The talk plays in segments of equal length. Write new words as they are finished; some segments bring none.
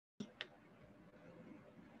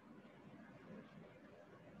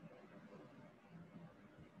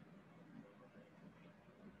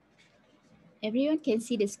Everyone can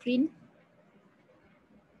see the screen?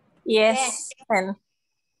 Yes. Can.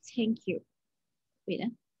 Thank you. Wait,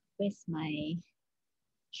 where's my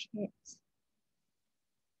chat?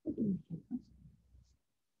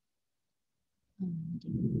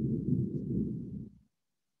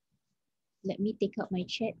 Let me take out my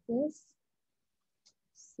chat first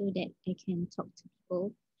so that I can talk to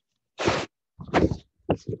people.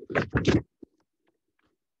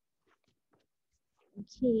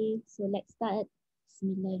 Okay, so let's start.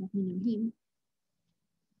 Bismillahirrahmanirrahim.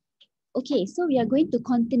 Okay, so we are going to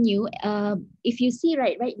continue. If you see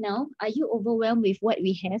right now, are you overwhelmed with what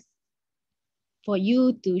we have for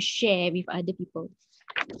you to share with other people?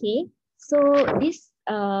 Okay, so this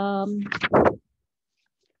one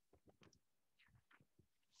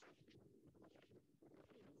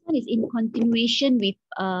is in continuation with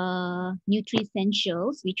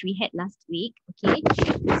Nutri-Essentials, which we had last week. Okay,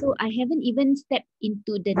 so I haven't even stepped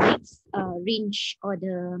into the next range or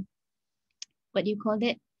the, what do you call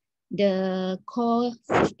that? The core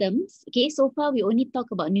systems. Okay, so far we only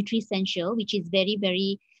talk about Nutri-Essential, which is very,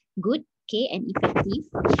 very good, okay, and effective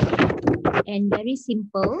and very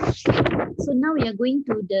simple. So now we are going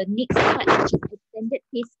to the next part, which is extended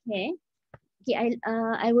phase care. Okay,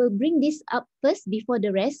 I will bring this up first before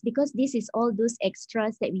the rest, because this is all those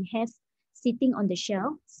extras that we have sitting on the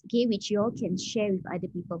shelves, okay, which you all can share with other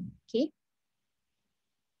people, okay?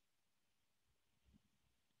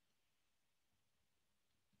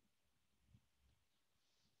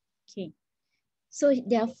 Okay, so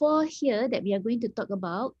there are 4 here that we are going to talk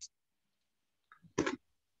about.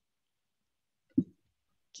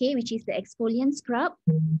 Okay, which is the exfoliant scrub,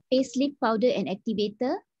 facelift powder and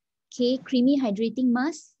activator, okay, creamy hydrating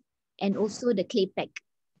mask, and also the clay pack.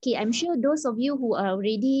 Okay, I'm sure those of you who are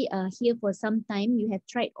already here for some time, you have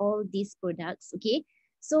tried all these products, okay?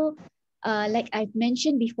 So like I've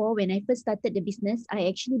mentioned before, when I first started the business, I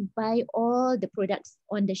actually buy all the products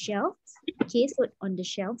on the shelves, okay, so on the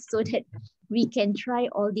shelf, so that we can try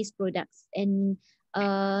all these products. And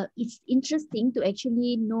it's interesting to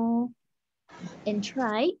actually know and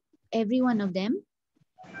try every one of them.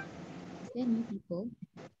 Is there new people?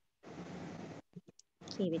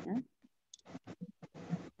 Okay, wait.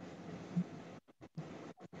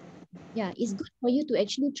 Yeah, it's good for you to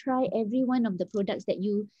actually try every one of the products that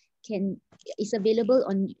you can, is available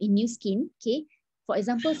on in Nu Skin. Okay, for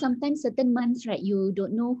example, sometimes certain months, right, you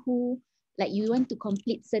don't know who, like you want to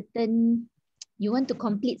complete certain,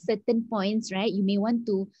 points, right? You may want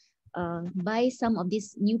to buy some of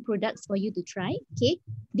these new products for you to try. Okay,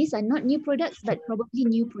 these are not new products, but probably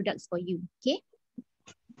new products for you. Okay,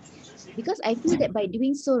 because I feel that by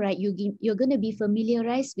doing so, right, you're going to be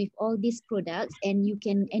familiarized with all these products, and you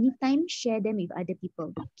can anytime share them with other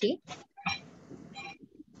people. Okay.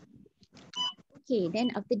 Okay,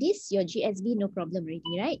 then after this, your GSB, no problem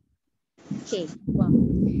already, right? Okay, wow.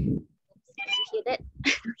 You hear that?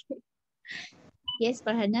 Yes,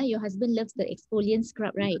 Farhana, your husband loves the exfoliant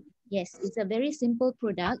scrub, right? Yes, it's a very simple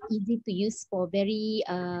product, easy to use for very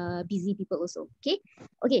busy people also. Okay,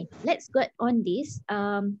 okay, let's go on this.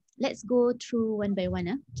 Let's go through one by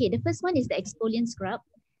one. Okay, the first one is the exfoliant scrub.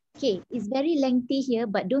 Okay, it's very lengthy here,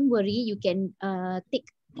 but don't worry, you can take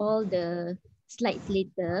all the slides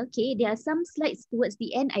later. Okay, there are some slides towards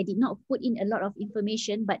the end. I did not put in a lot of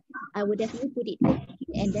information, but I will definitely put it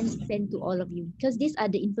and then send to all of you, because these are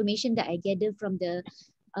the information that I gathered from the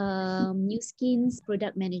Nu Skin's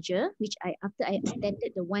product manager, which after I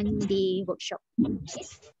attended the 1-day workshop. Okay.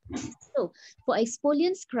 So for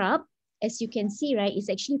exfoliant scrub, as you can see, right, it's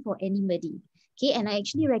actually for anybody. Okay, and I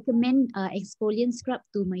actually recommend exfoliant scrub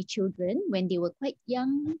to my children when they were quite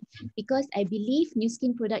young, because I believe Nu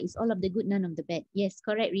Skin product is all of the good, none of the bad. Yes,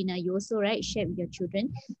 correct, Rina. You also, right, share with your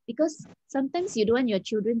children, because sometimes you don't want your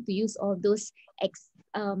children to use all those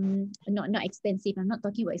not expensive. I'm not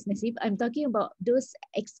talking about expensive. I'm talking about those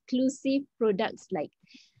exclusive products like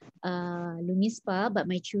Lumispa, but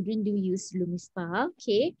my children do use Lumispa.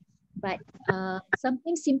 Okay, but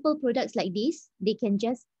sometimes simple products like this, they can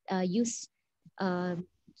just use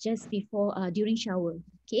just before, during shower,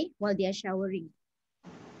 okay, while they are showering.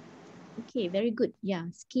 Okay, very good.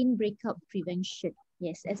 Yeah, skin breakout prevention.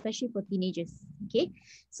 Yes, especially for teenagers. Okay,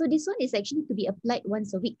 so this one is actually to be applied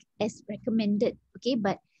once a week as recommended. Okay,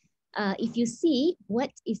 but if you see what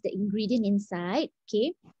is the ingredient inside,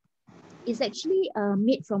 okay, it's actually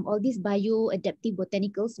made from all these bioadaptive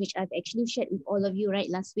botanicals, which I've actually shared with all of you right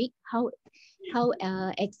last week. How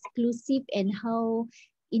exclusive and how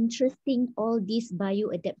interesting all these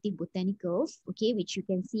bioadaptive botanicals, okay, which you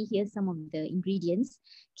can see here some of the ingredients.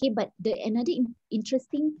 Okay, but the another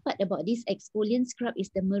interesting part about this exfoliant scrub is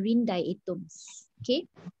the marine diatoms. Okay,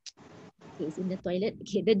 Okay, it's in the toilet.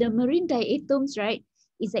 Okay, the marine diatoms, right,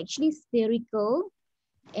 is actually spherical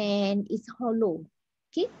and it's hollow.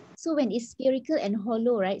 Okay, so when it's spherical and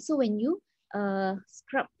hollow, right, so when you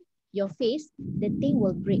scrub your face, the thing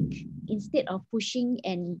will break instead of pushing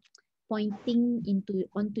and pointing into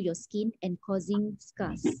onto your skin and causing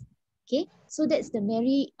scars. Okay, so that's the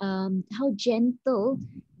very how gentle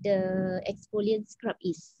the exfoliant scrub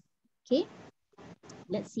is. Okay,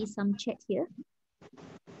 let's see some chat here.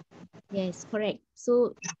 Yes, correct.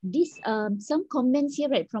 So this some comments here,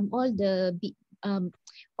 right, from all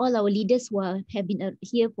our leaders who have been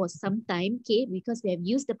here for some time, okay, because we have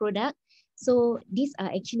used the product. So these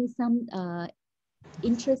are actually some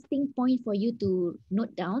interesting point for you to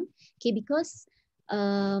note down, okay, because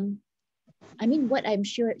I mean what I'm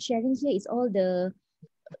sharing here is all the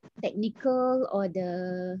technical or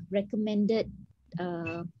the recommended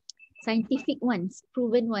scientific ones,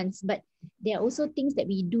 proven ones, but there are also things that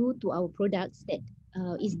we do to our products that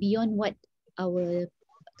is beyond what our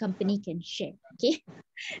company can share. Okay,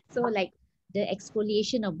 so like the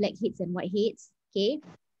exfoliation of blackheads and whiteheads. Okay,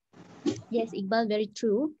 yes, Iqbal, very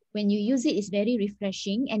true. When you use it, it's very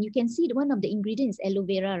refreshing, and you can see one of the ingredients is aloe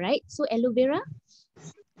vera, right? So aloe vera,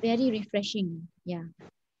 very refreshing. Yeah.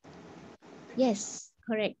 Yes,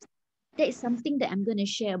 correct. That is something that I'm going to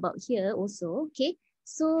share about here also. Okay.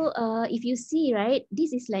 So if you see, right,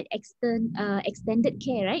 this is like extended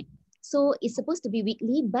care, right? So it's supposed to be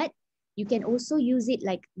weekly, but you can also use it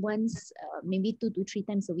like once, maybe 2 to 3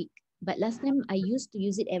 times a week. But last time I used to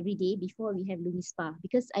use it every day before we have Lumispa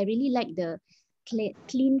because I really like the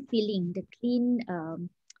clean feeling, the clean,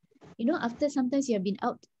 after sometimes you have been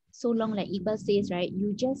out so long, like Iqbal says, right,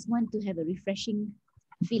 you just want to have a refreshing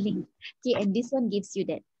feeling. Okay, and this one gives you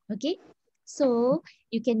that. Okay, so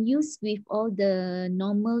you can use with all the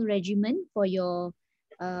normal regimen for your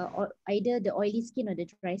or either the oily skin or the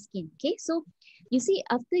dry skin. Okay, so you see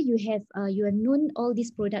after you have known all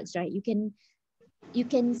these products, right, you can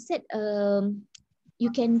set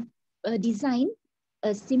you can design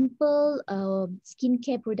a simple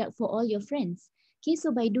skincare product for all your friends. Okay,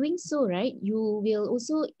 so by doing so, right, you will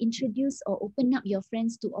also introduce or open up your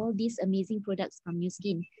friends to all these amazing products from New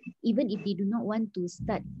Skin, even if they do not want to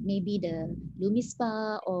start maybe the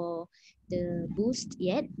Lumispa or the Boost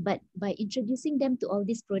yet. But by introducing them to all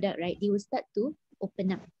these products, right, they will start to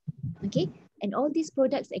open up. Okay, and all these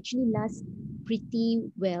products actually last pretty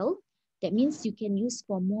well. That means you can use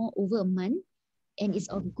for more over a month, and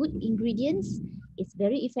it's of good ingredients, it's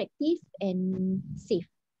very effective and safe.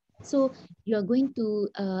 So you're going to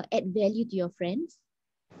add value to your friends,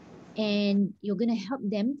 and you're going to help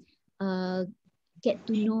them get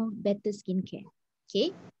to know better skincare.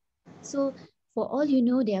 Okay, so for all you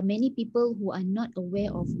know, there are many people who are not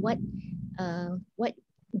aware of what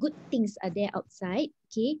good things are there outside.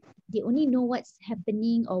 Okay, they only know what's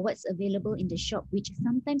happening or what's available in the shop, which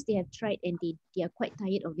sometimes they have tried and they are quite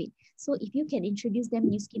tired of it. So if you can introduce them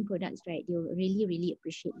new skin products, right, they will really, really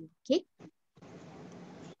appreciate you. Okay.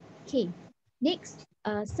 Okay. Next,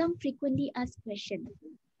 some frequently asked questions.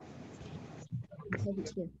 I have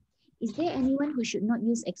it here. Is there anyone who should not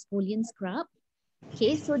use exfoliant scrub?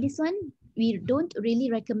 Okay, so this one, we don't really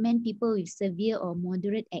recommend people with severe or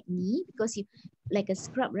moderate acne because you, like a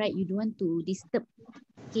scrub, right, you don't want to disturb,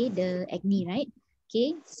 okay, the acne, right?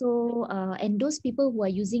 Okay, so and those people who are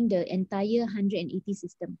using the entire 180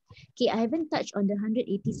 system. Okay, I haven't touched on the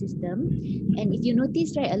 180 system, and if you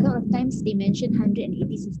notice, right, a lot of times they mention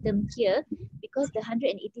 180 system here because the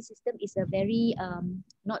 180 system is a very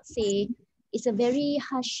not say, it's a very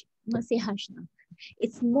harsh, not say harsh now,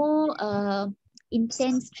 it's more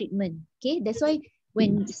intense treatment. Okay, that's why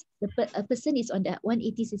when a person is on the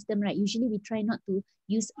 180 system, right, usually we try not to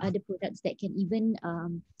use other products that can even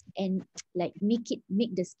and like make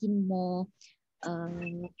the skin more how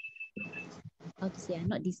to say,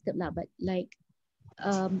 not disturbed lah, but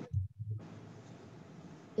um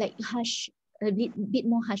like harsh, a bit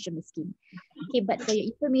more harsh on the skin. Okay, but for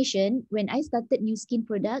your information, when I started new skin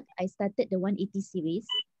product, I started the 180 series.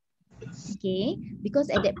 Okay, because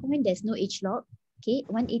at that point there's no age lock. Okay,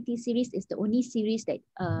 180 series is the only series that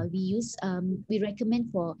we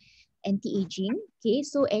recommend for anti-aging. Okay,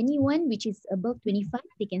 so anyone which is above 25,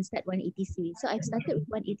 they can start 180 series. So I've started with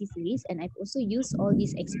 180 series, and I've also used all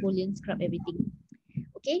these exfoliant scrub, everything.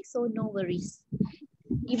 Okay, so no worries.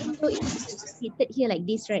 Even though it's stated here like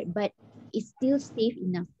this, right, but it's still safe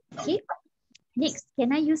enough. Okay, next,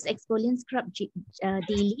 can I use exfoliant scrub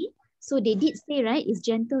daily? So they did say, right, it's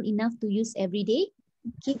gentle enough to use every day.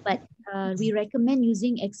 Okay, but we recommend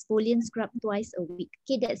using exfoliant scrub twice a week.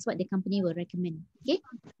 Okay, that's what the company will recommend. Okay,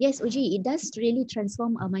 yes, Oji, it does really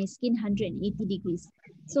transform my skin 180 degrees.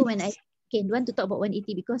 So when I Okay, don't want to talk about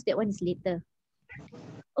 180 because that one is later.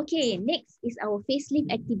 Okay, next is our facelift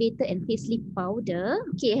activator and facelift powder.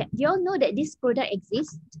 Okay, do you all know that this product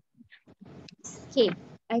exists? Okay,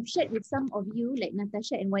 I've shared with some of you, like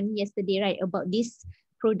Natasha and Wani yesterday, right, about this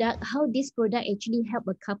product, how this product actually helped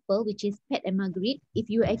a couple, which is Pat and Marguerite. If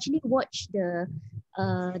you actually watch the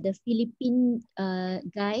Philippine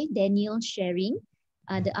guy, Daniel, sharing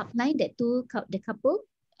the upline that the couple,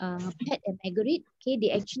 Pat and Marguerite, okay,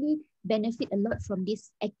 they actually benefit a lot from this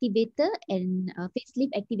activator and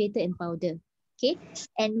facelift activator and powder. Okay,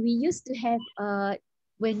 and we used to have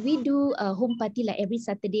when we do a home party like every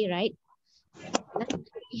Saturday, right?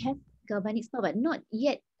 We have galvanic spa, but not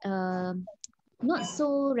yet, not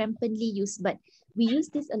so rampantly used, but we use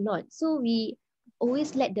this a lot. So we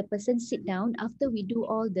always let the person sit down after we do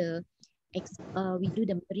all the, we do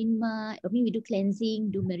the marine mud, we do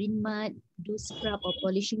cleansing, do marine mud, do scrub or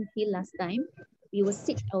polishing peel last time. We will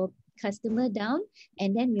sit our customer down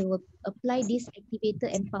and then we will apply this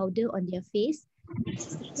activator and powder on their face,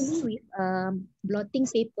 especially with blotting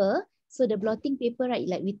paper. So the blotting paper, right,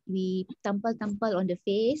 like we tampal on the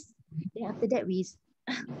face. Then after that we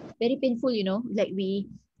very painful, you know, like we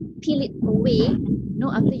peel it away. You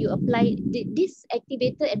know, after you apply this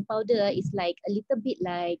activator and powder is like a little bit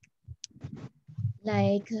like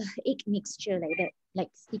egg mixture like that, like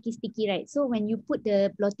sticky, right? So when you put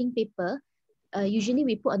the blotting paper, usually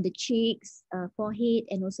we put on the cheeks, forehead,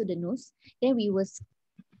 and also the nose. Then we will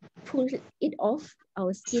pull it off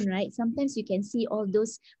our skin, right? Sometimes you can see all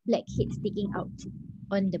those blackheads sticking out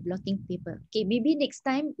on the blotting paper. Okay, maybe next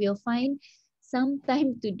time we'll find some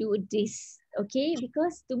time to do this, okay?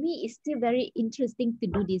 Because to me, it's still very interesting to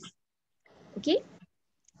do this, okay?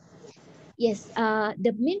 Yes,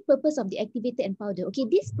 the main purpose of the activator and powder. Okay,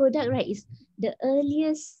 this product, right, is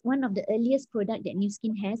one of the earliest product that Nu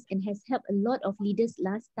Skin has and has helped a lot of leaders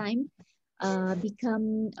last time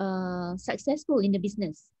become successful in the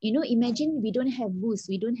business. You know, imagine we don't have Boost,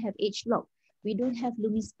 we don't have ageLOC, we don't have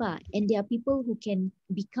LumiSpa, and there are people who can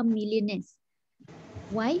become millionaires.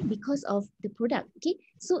 Why? Because of the product. Okay,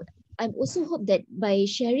 so I also hope that by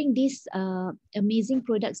sharing these amazing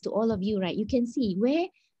products to all of you, right, you can see where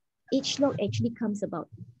ageLOC actually comes about.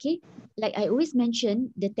 Okay, like I always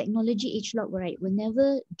mention, the technology ageLOC, right, will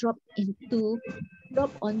never drop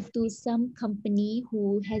onto some company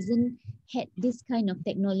who hasn't had this kind of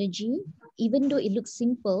technology, even though it looks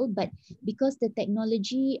simple, but because the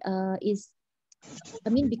technology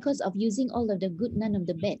because of using all of the good, none of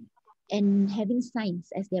the bad, and having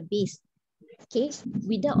science as their base. Okay,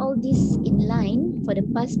 without all this in line for the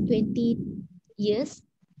past 20 years,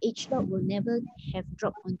 ageLOC will never have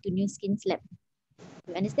dropped onto Nu Skin's lap.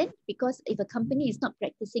 You understand? Because if a company is not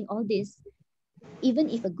practicing all this, even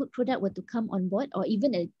if a good product were to come on board, or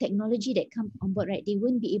even a technology that comes on board, right, they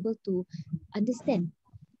won't be able to understand.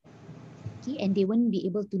 Okay, and they won't be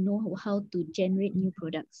able to know how to generate new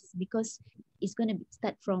products because it's going to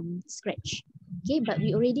start from scratch. Okay, but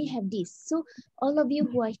we already have this. So all of you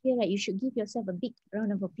who are here, right, you should give yourself a big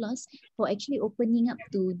round of applause for actually opening up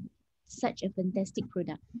to such a fantastic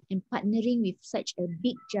product and partnering with such a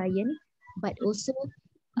big giant, but also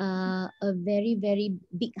a very, very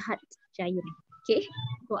big heart giant, okay,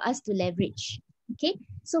 for us to leverage. Okay,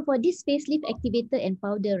 so for this facelift activator and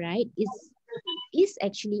powder, right, is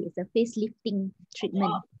actually a facelifting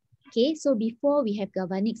treatment. Okay, so before we have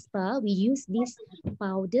galvanic spa, we use this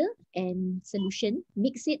powder and solution,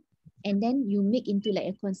 mix it, and then you make into like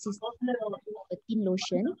a consistent a thin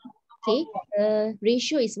lotion. Okay, the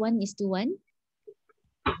ratio is 1:1.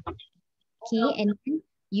 Okay, and then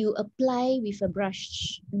you apply with a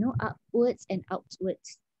brush, you know, upwards and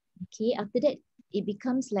outwards. Okay, after that, it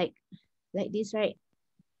becomes like this, right?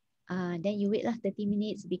 Then you wait 30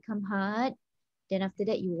 minutes, become hard. Then after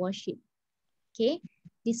that, you wash it. Okay,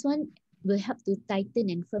 this one will help to tighten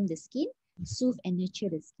and firm the skin, soothe and nurture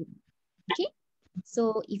the skin. Okay,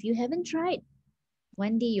 so if you haven't tried,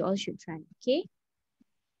 one day you all should try. Okay.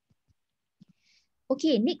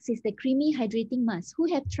 Okay, next is the creamy hydrating mask. Who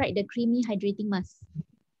have tried the creamy hydrating mask?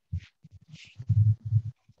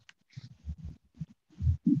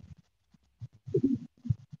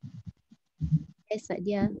 Yes,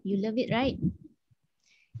 Sadia, you love it, right?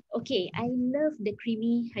 Okay, I love the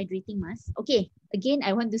creamy hydrating mask. Okay, again,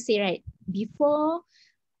 I want to say, right, before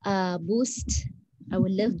Boost, I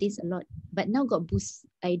would love this a lot. But now got Boost,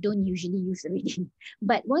 I don't usually use already.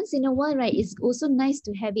 But once in a while, right, it's also nice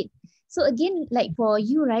to have it. So again, like for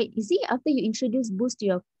you, right, you see, after you introduce Boost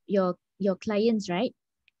to your clients, right,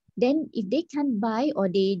 then if they can't buy or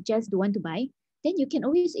they just don't want to buy, then you can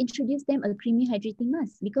always introduce them a creamy hydrating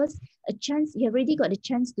mask, because you have already got a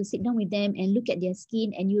chance to sit down with them and look at their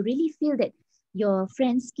skin, and you really feel that your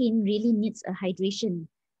friend's skin really needs a hydration.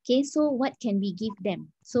 Okay, so what can we give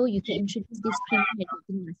them? So you can introduce this creamy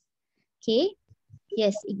hydrating mask. Okay,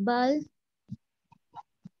 yes, Iqbal,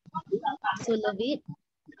 so love it.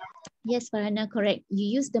 Yes, Farhana, correct. You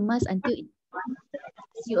use the mask until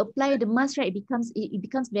you apply the mask, right? It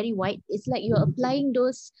becomes very white. It's like you're applying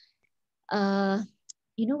those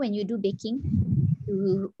you know, when you do baking,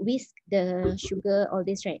 you whisk the sugar, all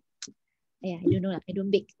this, right? Yeah, I don't know, I don't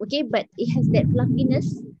bake. Okay, but it has that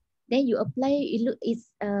fluffiness. Then you apply it's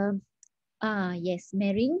yes,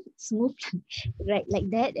 marrying smooth, right, like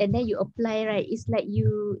that, and then you apply, right? It's like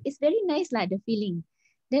it's very nice lah, the feeling.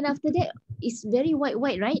 Then after that, it's very white,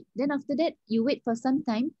 right? Then after that, you wait for some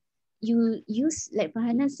time. You use, like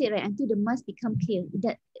Farhana said, right, until the mask become clear.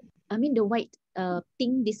 The white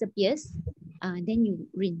thing disappears. Then you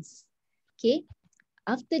rinse. Okay.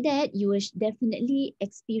 After that, you will definitely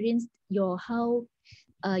experience how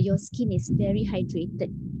your skin is very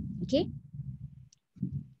hydrated. Okay.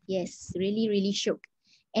 Yes, really, really shook.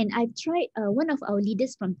 And I've tried one of our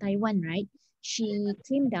leaders from Taiwan, right? She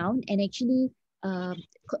came down and actually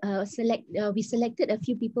we selected a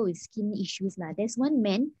few people with skin issues lah. There's one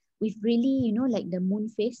man with really, like the moon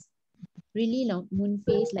face, really long moon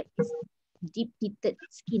face, like this deep tinted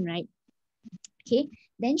skin, right? Okay,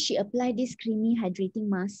 then she applied this creamy hydrating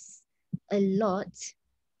mask a lot.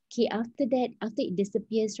 Okay, after that, after it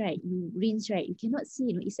disappears, right, you rinse, right, you cannot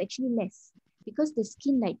see, it's actually less because the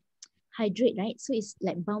skin like hydrate, right? So it's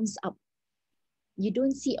like bounce up. You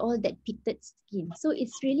don't see all that pitted skin. So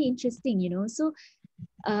it's really interesting, So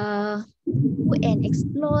go and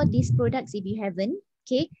explore these products if you haven't,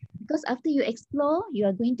 okay? Because after you explore, you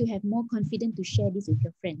are going to have more confidence to share this with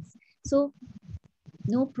your friends. So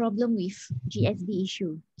no problem with GSB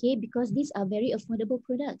issue, okay? Because these are very affordable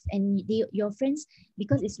products, and your friends,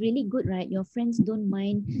 because it's really good, right? Your friends don't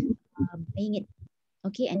mind buying it,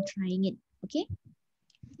 okay, and trying it, okay?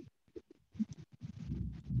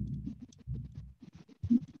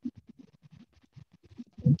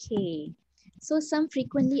 Okay, so some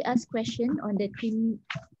frequently asked question on the creamy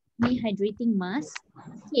hydrating mask.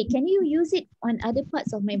 Okay, can you use it on other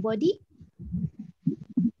parts of my body?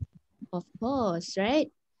 Of course,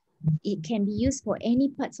 right? It can be used for any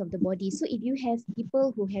parts of the body. So if you have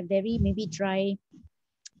people who have very maybe dry,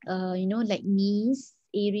 like knees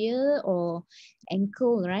area or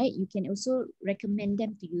ankle, right? You can also recommend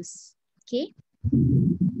them to use, okay?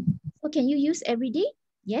 So can you use every day?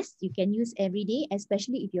 Yes, you can use every day,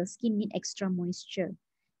 especially if your skin need extra moisture.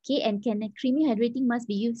 Okay, and can a creamy hydrating mask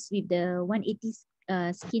be used with the 180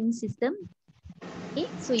 skin system? Okay,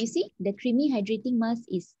 so you see, the creamy hydrating mask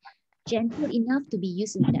is gentle enough to be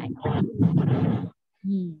used with the eye.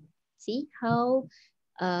 See how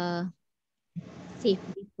safe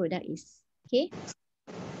this product is. Okay.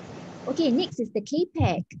 Okay, next is the clay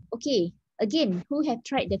pack. Okay, again, who have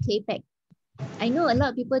tried the clay pack? I know a lot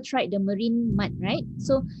of people tried the marine mud, right?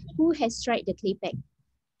 So who has tried the clay pack?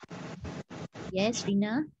 Yes,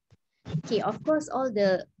 Rina. Okay, of course, all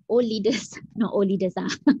the old leaders, not old leaders,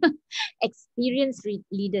 experienced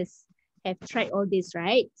leaders have tried all this,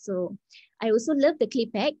 right? So I also love the clay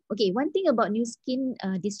pack. Okay, one thing about new skin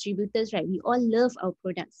distributors, right? We all love our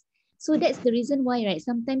products. So that's the reason why, right?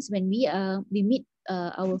 Sometimes when we meet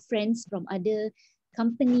our friends from other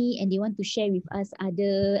company and they want to share with us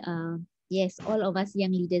other, yes, all of us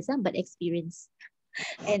young leaders, but experienced.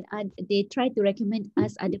 And they try to recommend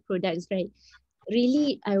us other products, right?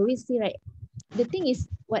 Really, I always say, right, the thing is,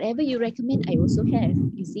 whatever you recommend, I also have,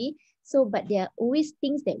 you see. So, but there are always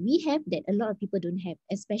things that we have that a lot of people don't have,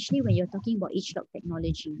 especially when you're talking about HDOC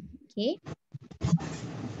technology. Okay.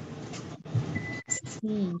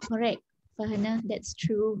 Correct, Farhana, that's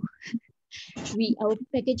true. Our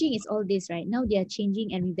packaging is all this, right? Now they are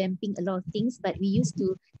changing and revamping a lot of things, but we used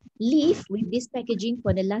to live with this packaging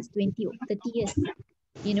for the last 20 or 30 years,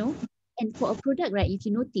 And for a product, right, if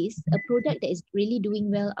you notice, a product that is really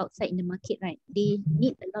doing well outside in the market, right, they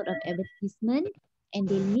need a lot of advertisement and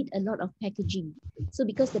they need a lot of packaging. So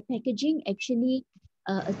because the packaging actually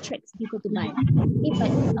attracts people to buy. Okay,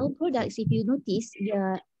 but our products, if you notice, we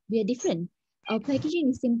are different. Our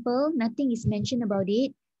packaging is simple, nothing is mentioned about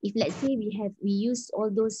it. If let's say we use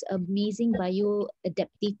all those amazing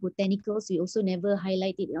bioadaptive botanicals, we also never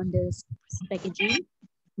highlight it on the packaging.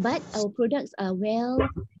 But our products are well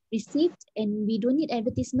received and we don't need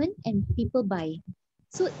advertisement and people buy.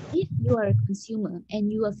 So if you are a consumer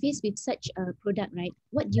and you are faced with such a product, right,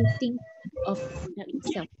 what do you think of the product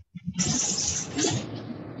itself?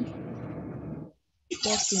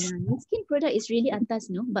 Yes, Tina. New skin product is really atas,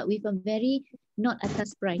 no? But with a very not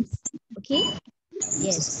atas price. Okay?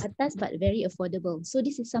 Yes, atas but very affordable. So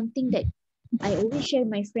this is something that I always share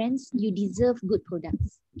with my friends. You deserve good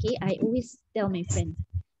products. Okay? I always tell my friends.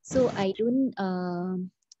 So I don't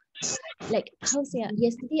like how say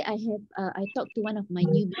yesterday I talked to one of my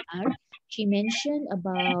new BR. She mentioned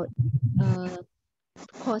about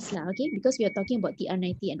cost lah, okay? Because we are talking about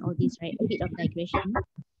TR90 and all this, right? A bit of digression.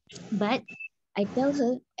 But I tell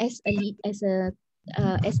her as a lead, as a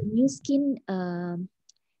new skin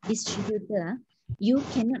distributor, you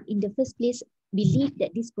cannot in the first place believe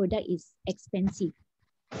that this product is expensive.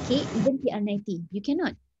 Okay, even TR90, you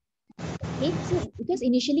cannot. Okay, so because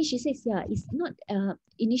initially she says, yeah, it's not,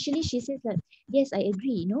 initially she says that, yes, I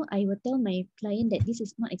agree, I will tell my client that this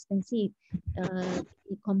is not expensive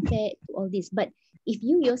compared to all this. But if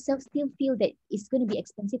you yourself still feel that it's going to be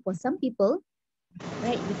expensive for some people,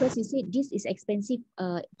 right? Because you said this is expensive,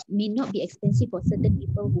 may not be expensive for certain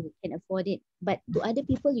people who can afford it, but to other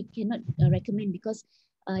people you cannot recommend because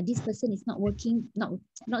this person is not working, not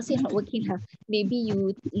say not working lah. Maybe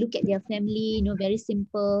you look at their family, very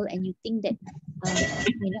simple, and you think that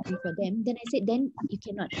it may not be for them. Then I said, then you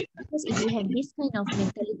cannot, because if you have this kind of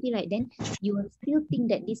mentality, right, then you will still think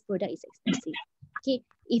that this product is expensive. Okay,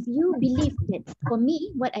 if you believe that, for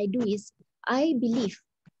me, what I do is I believe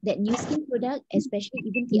that new skin product, especially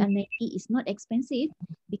even TR90, is not expensive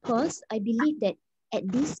because I believe that at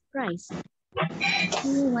this price,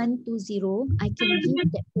 2120, I can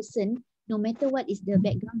give that person, no matter what is the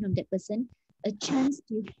background of that person, a chance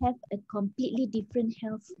to have a completely different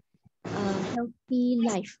healthy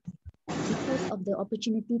life because of the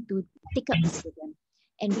opportunity to take up this program.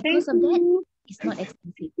 And because of that, it's not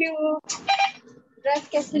expensive. Thank you.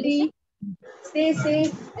 Drive carefully. Stay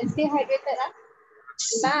safe and stay hydrated.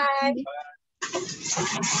 Bye.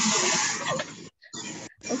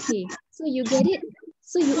 Okay, so you get it?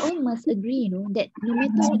 So you all must agree, that no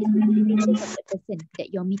matter what is the status of the person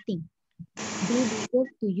that you're meeting, they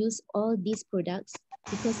deserve to use all these products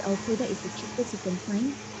because our product is the cheapest you can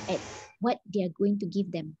find at what they are going to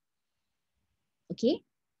give them. Okay?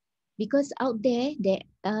 Because out there,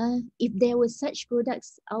 if there were such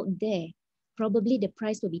products out there, probably the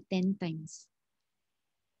price will be 10 times.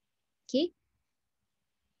 Okay?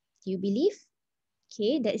 Do you believe?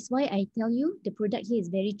 Okay, that is why I tell you the product here is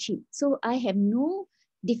very cheap. So I have no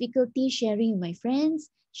difficulty sharing with my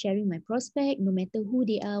friends, sharing my prospect, no matter who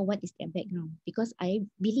they are, what is their background, because I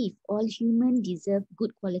believe all humans deserve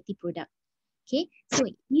good quality product. Okay, so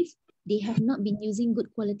if they have not been using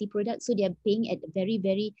good quality product, so they are paying at a very,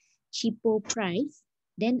 very cheapo price,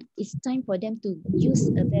 then it's time for them to use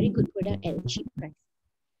a very good product at a cheap price.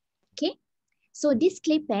 Okay. So this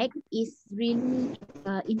clay pack is really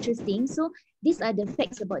interesting. So these are the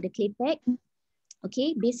facts about the clay pack.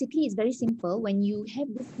 Okay, basically it's very simple. When you have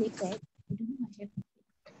this clay pack, I don't know what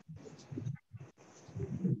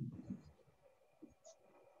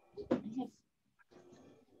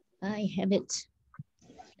I have it.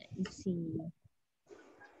 Let me see.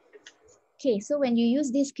 Okay, so when you use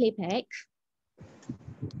this clay pack,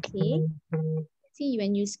 okay, see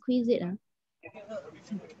when you squeeze it,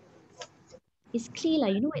 it's clay lah.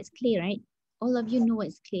 You know what is clay, right? All of you know what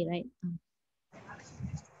is clay, right?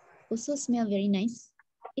 Also smell very nice.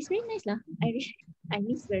 It's very nice lah. I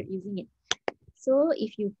miss using it. So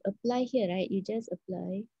if you apply here, right, you just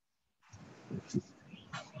apply.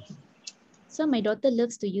 So my daughter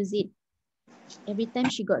loves to use it. Every time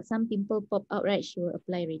she got some pimple pop out, right, she will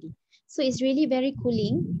apply already. So it's really very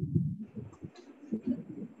cooling.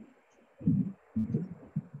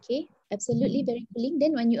 Okay, absolutely very cooling.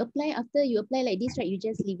 Then when you apply, after you apply like this, right, you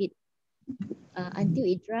just leave it until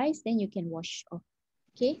it dries, then you can wash off.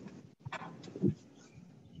 Okay.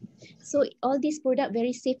 So all these product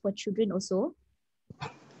very safe for children also.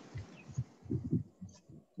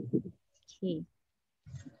 Okay.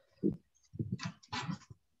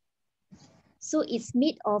 So it's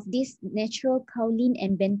made of this natural kaolin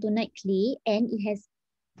and bentonite clay, and it has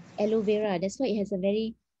aloe vera. That's why it has a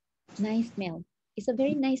very nice smell. It's a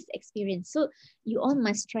very nice experience. So you all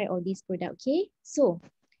must try all these products, okay? So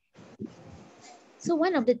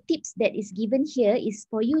one of the tips that is given here is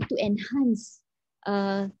for you to enhance,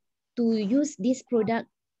 to use this product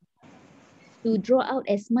to draw out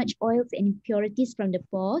as much oils and impurities from the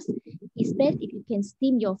pores. It's best if you can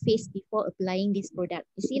steam your face before applying this product.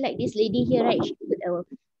 You see, like this lady here, right? She put a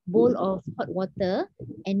bowl of hot water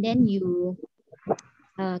and then you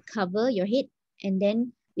cover your head and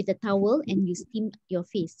then with a towel and you steam your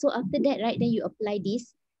face. So after that, right, then you apply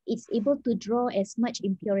this. It's able to draw as much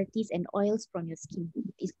impurities and oils from your skin.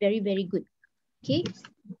 It's very, very good. Okay.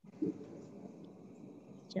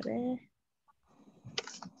 Sekejap eh.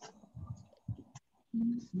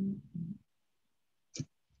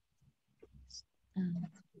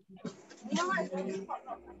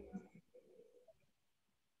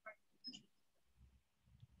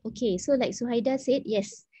 Okay, so like Suhaida said,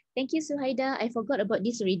 yes. Thank you, Suhaida. I forgot about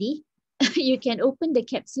this already. You can open the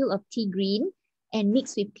capsule of tea green and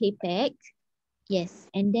mix with clay pack. Yes,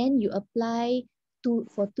 and then you apply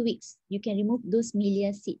for 2 weeks. You can remove those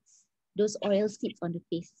milia seeds, those oil seeds on the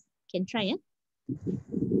face. Can try, yeah?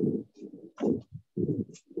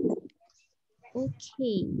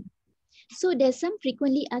 Okay. So there's some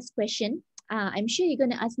frequently asked question. I'm sure you're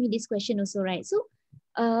going to ask me this question also, right? So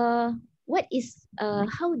how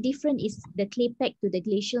different is the clay pack to the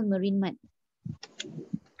glacial marine mud?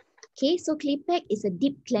 Okay, so clay pack is a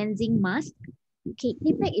deep cleansing mask. Okay,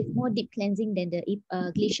 clay pack is more deep cleansing than the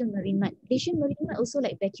glacial marine mud. Glacial marine mud also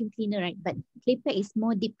like vacuum cleaner, right? But clay pack is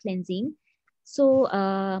more deep cleansing. So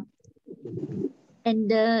and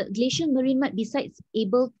the glacial marine mud, besides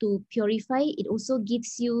able to purify, it also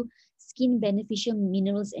gives you skin beneficial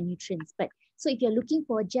minerals and nutrients. But so if you're looking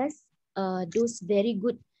for just those very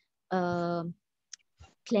good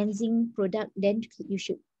cleansing product, then you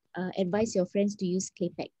should advise your friends to use clay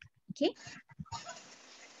pack. Okay.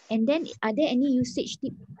 And then are there any usage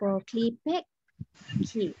tip for clay pack?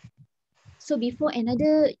 Okay. So before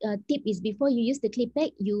another tip is before you use the clay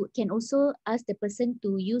pack, you can also ask the person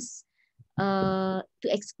to use to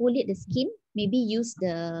exfoliate the skin. Maybe use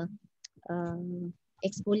the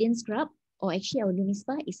exfoliant scrub, or actually our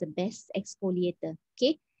Lumispa is the best exfoliator.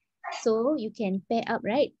 Okay. So you can pair up,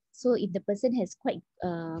 right? So if the person has quite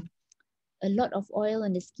a lot of oil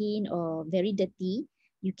on the skin or very dirty,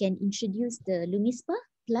 you can introduce the Lumispa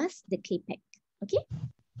plus the clay pack. Okay.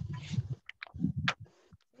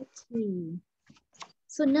 Okay.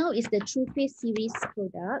 So now is the True Face series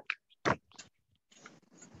product.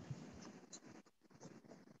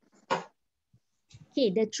 Okay,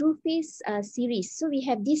 the True Face series. So we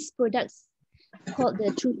have these products called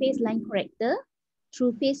the True Face Line Corrector,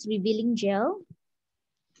 True Face Revealing Gel.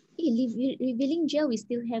 Okay, Revealing Gel we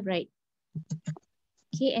still have, right?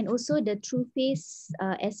 Okay, and also the True Face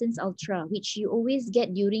Essence Ultra, which you always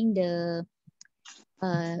get during the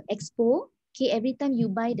expo. Okay, every time you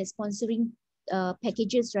buy the sponsoring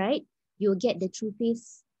packages, right, you'll get the True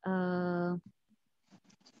Face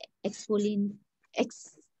exfoliant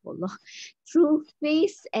True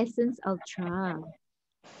Face Essence Ultra.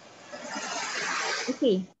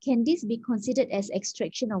 Okay, can this be considered as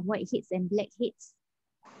extraction of whiteheads and blackheads?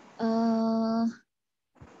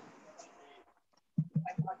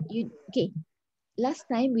 Okay. Last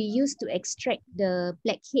time we used to extract the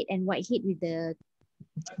blackhead and whitehead with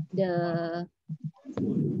the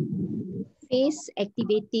face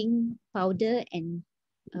activating powder and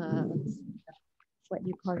what do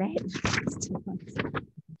you call that?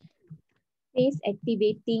 Face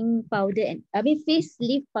activating powder and face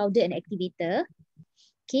leaf powder and activator.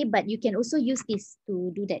 Okay, but you can also use this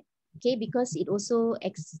to do that. Okay, because it also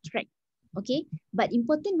extract. Okay, but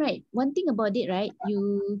important, right? One thing about it, right?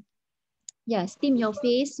 You steam your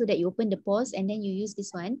face so that you open the pores, and then you use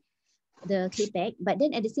this one, the clay pack. But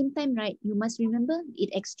then at the same time, right, you must remember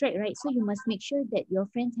it extract, right? So you must make sure that your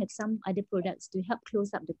friends have some other products to help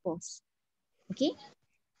close up the pores. Okay.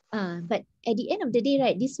 But at the end of the day,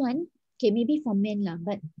 right, this one, okay, maybe for men lah,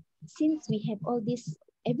 but since we have all this,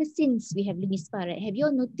 ever since we have Lumispa, right, have you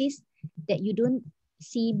all noticed that you don't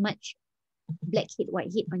see much blackhead,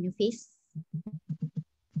 whitehead on your face?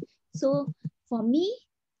 So for me,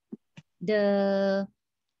 the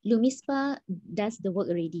Lumispa does the work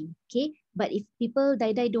already, okay? But if people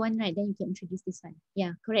die don't want, right, then you can introduce this one.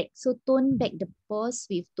 Yeah, correct. So tone back the pores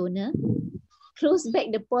with toner, close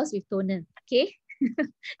back the pores with toner, okay?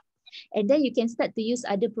 And then you can start to use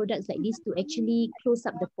other products like this to actually close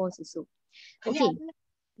up the pores also. Okay.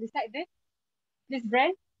 Beside this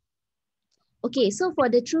brand? Okay, so for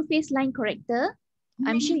the True Face Line Corrector,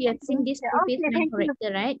 I'm sure you have seen this True Face Line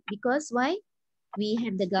Corrector, right? Because why? We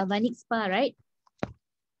have the Galvanic Spa, right?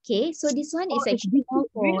 Okay, so this one is actually more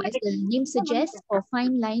for, as the name suggests, for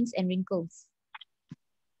fine lines and wrinkles.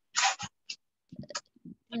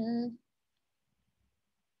 How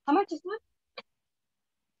much is one?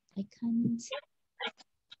 I can't.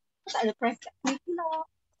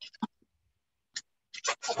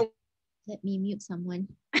 Let me mute someone.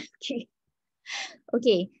 Okay.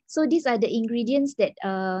 Okay, so these are the ingredients that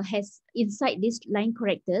has inside this line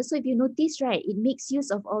corrector. So if you notice, right, it makes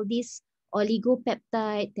use of all these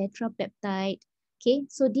oligopeptide, tetrapeptide. Okay,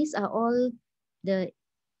 so these are all the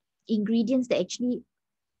ingredients that actually,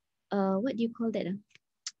 what do you call that?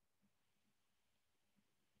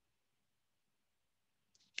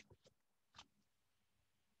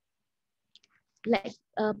 like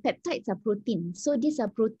peptides are protein. So these are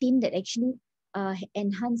protein that actually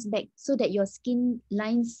enhance back so that your skin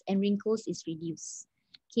lines and wrinkles is reduced.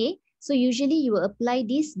 Okay, so usually you will apply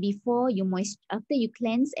this before you after you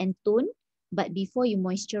cleanse and tone, but before you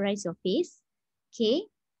moisturize your face. Okay,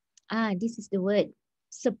 this is the word,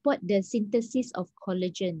 support the synthesis of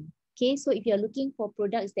collagen. Okay, so if you're looking for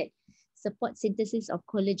products that support synthesis of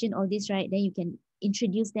collagen, all this, right, then you can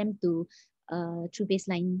introduce them to True Face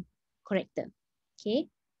Line Corrector. Okay,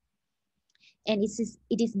 and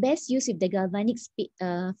it is best used with the galvanic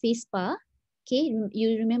face spa. Okay,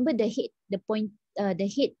 you remember the head, the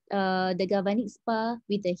galvanic spa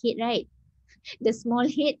with the head, right? The small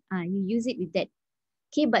head, you use it with that.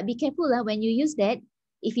 Okay, but be careful when you use that.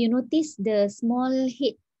 If you notice the small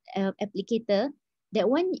head applicator, that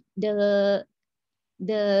one, the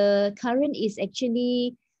current is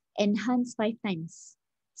actually enhanced 5 times.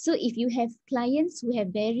 So if you have clients who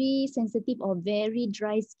have very sensitive or very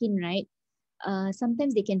dry skin, right?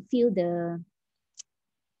 Sometimes they can feel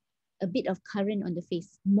a bit of current on the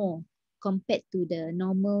face more compared to the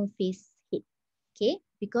normal face head. Okay,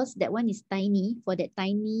 because that one is tiny. For that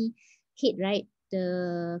tiny head, right,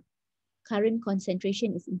 the current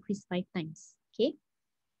concentration is increased 5 times. Okay.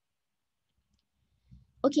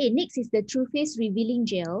 Okay, next is the True Face Revealing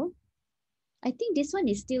Gel. I think this one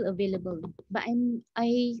is still available, but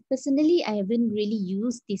I personally I haven't really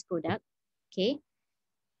used this product. Okay.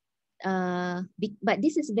 But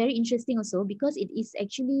this is very interesting also because it is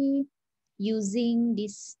actually using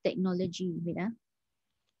this technology. Wait,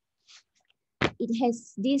 it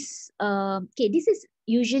has this. Okay, this is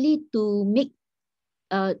usually to make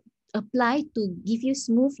apply to give you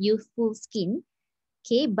smooth, youthful skin.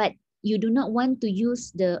 Okay, but you do not want to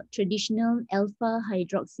use the traditional alpha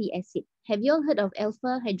hydroxy acid. Have you all heard of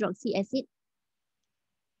alpha hydroxy acid?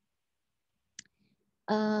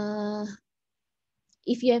 Uh,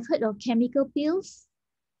 if you have heard of chemical peels,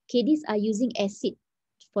 okay, these are using acid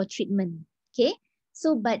for treatment. Okay,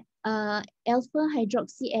 so but alpha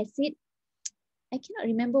hydroxy acid, I cannot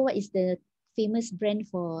remember what is the famous brand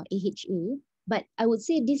for AHA, but I would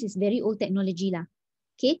say this is very old technology lah.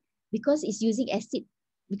 Okay, because it's using acid.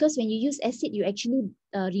 Because when you use acid, you actually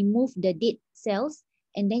remove the dead cells,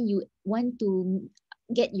 and then you want to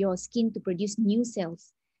get your skin to produce new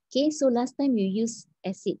cells. Okay, so last time you use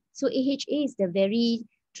acid. So AHA is the very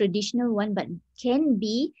traditional one, but can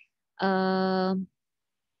be uh,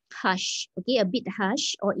 harsh, okay, a bit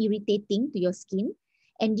harsh or irritating to your skin.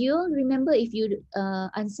 And do you all remember if you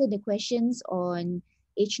answer the questions on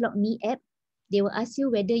AgeLock Me app, they will ask you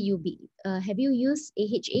whether have you used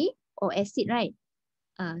AHA or acid, right?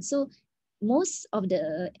 So most of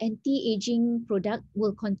the anti-aging product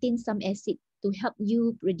will contain some acid to help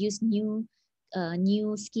you produce new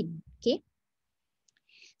skin. Okay.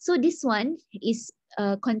 So this one is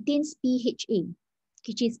contains PHA,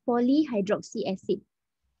 which is polyhydroxy acid.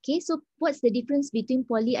 Okay, so what's the difference between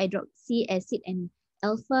polyhydroxy acid and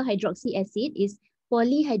alpha hydroxy acid is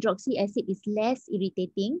polyhydroxy acid is less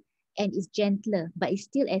irritating and is gentler, but it's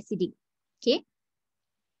still acidic. Okay,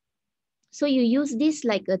 so you use this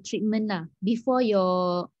like a treatment before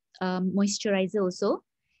your moisturizer also.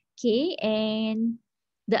 Okay, and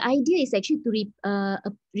the idea is actually to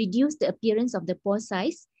reduce the appearance of the pore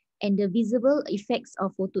size and the visible effects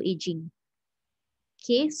of photoaging.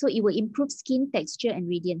 Okay, so it will improve skin texture and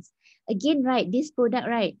radiance. Again, right, this product,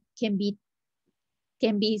 right, can be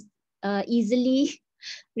easily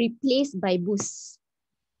replaced by Boost.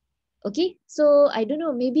 Okay, so I don't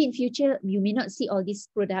know, maybe in future you may not see all this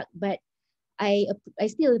product, but I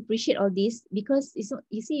still appreciate all this because it's not,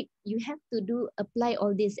 you see, you have to apply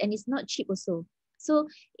all this and it's not cheap also. So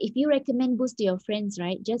if you recommend Boost to your friends,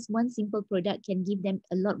 right, just one simple product can give them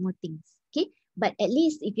a lot more things. Okay, but at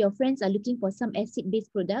least if your friends are looking for some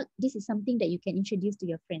acid-based product, this is something that you can introduce to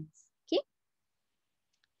your friends. Okay.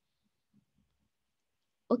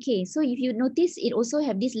 Okay, so if you notice, it also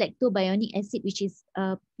have this lactobionic acid,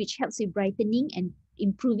 which helps with brightening and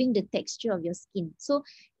improving the texture of your skin. So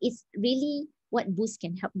it's really what Boost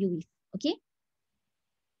can help you with. Okay.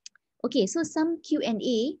 Okay, so some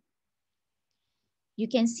Q&A. You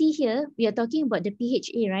can see here, we are talking about the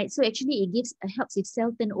PHA, right? So actually it helps with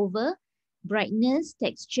cell turnover, brightness,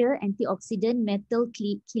 texture, antioxidant, metal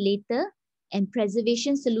chelator, and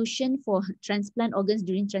preservation solution for transplant organs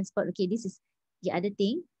during transport. Okay, this is the other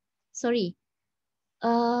thing. Sorry.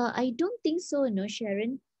 I don't think so, no,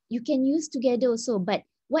 Sharon. You can use together also, but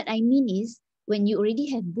what I mean is when you already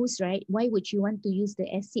have Boost, right? Why would you want to use the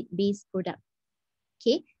acid-based product?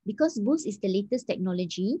 Okay, because Boost is the latest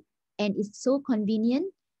technology and it's so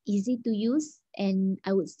convenient, easy to use, and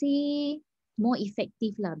I would say more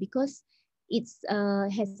effective lah, because it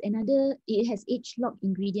has age lock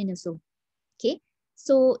ingredient also. Okay,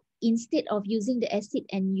 so instead of using the acid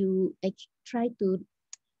and you try to,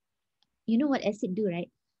 you know what acid do,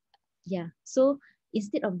 right? Yeah, so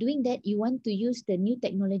instead of doing that, you want to use the new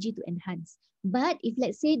technology to enhance. But if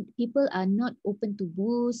let's say people are not open to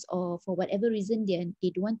boost, or for whatever reason they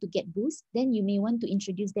don't want to get boost, then you may want to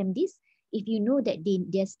introduce them this. If you know that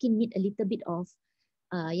their skin need a little bit of,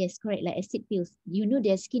 yes, correct, like acid pills. You know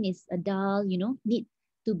their skin is a dull, need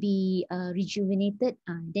to be rejuvenated.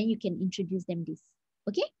 Then you can introduce them this.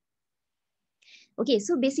 Okay. Okay.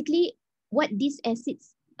 So basically, what these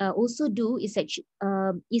acids also do is actually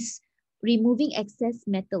is removing excess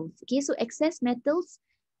metals. Okay. So excess metals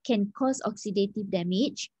can cause oxidative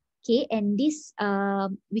damage. Okay. And this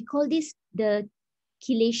we call this the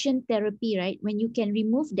chelation therapy, right? When you can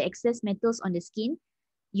remove the excess metals on the skin,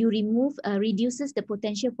 you reduces the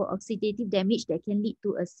potential for oxidative damage that can lead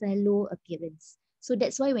to a sallow appearance. So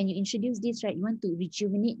that's why when you introduce this, right, you want to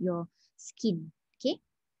rejuvenate your skin. Okay.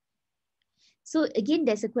 So again,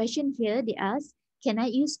 there's a question here. They ask, can I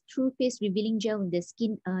use True Face Revealing Gel in the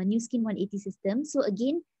new Skin 180 system? So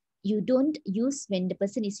again, you don't use when the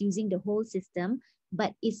person is using the whole system,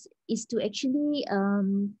 but is to actually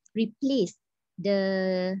replace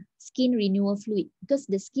the skin renewal fluid, because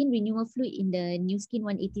the skin renewal fluid in the new Skin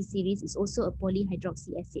 180 series is also a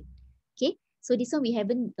polyhydroxy acid. Okay, so this one we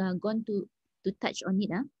haven't gone to touch on it.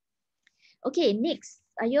 Okay, next,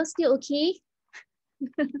 are you still okay?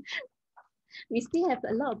 We still have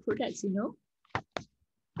a lot of products,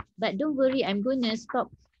 but don't worry, I'm going to stop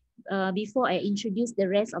before I introduce the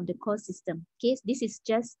rest of the course system. Okay, this is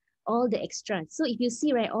just all the extras. So if you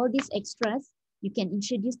see, right, all these extras, you can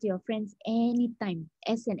introduce to your friends anytime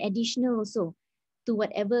as an additional also to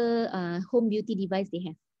whatever home beauty device they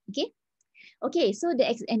have. Okay. Okay, so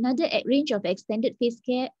another range of extended face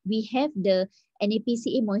care, we have the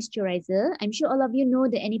NAPCA moisturizer. I'm sure all of you know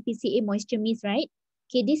the NAPCA moisture mist, right?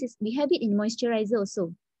 Okay, we have it in moisturizer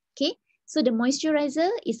also. Okay, so the moisturizer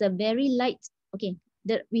is a very light. Okay,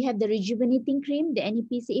 we have the rejuvenating cream, the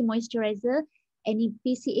NAPCA moisturizer,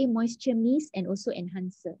 NAPCA moisture mist, and also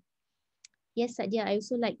enhancer. Yes, Sadia, I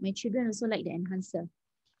also like, my children also like the enhancer.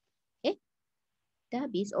 Okay, dah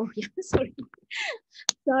habis. Oh yeah, sorry.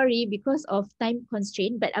 Sorry, because of time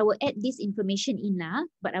constraint, but I will add this information in lah,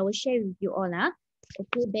 but I will share with you all lah.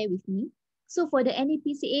 Okay, bear with me. So for the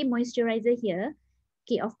NAPCA moisturizer here,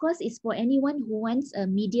 okay, of course, it's for anyone who wants a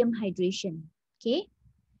medium hydration. Okay.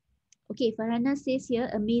 Okay, Farhana says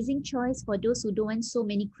here, amazing choice for those who don't want so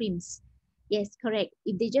many creams. Yes, correct.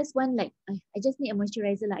 If they just want like, I just need a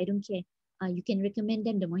moisturizer, I don't care. You can recommend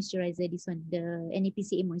them the moisturizer, this one, the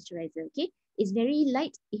NAPCA moisturizer. Okay, it's very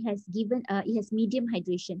light. It has medium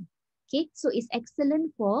hydration. Okay, so it's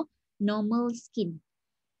excellent for normal skin.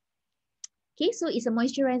 Okay, so it's a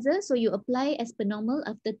moisturizer. So you apply as per normal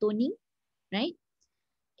after toning, right?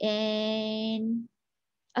 And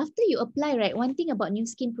after you apply, right, one thing about new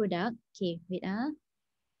skin product, okay, wait.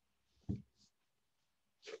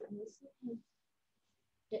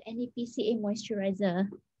 The NAPCA moisturizer.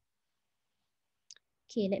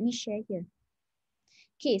 Okay, let me share here.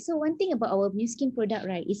 Okay, so one thing about our new skin product,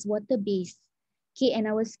 right, is water-based. Okay, and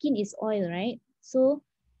our skin is oil, right? So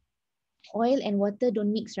oil and water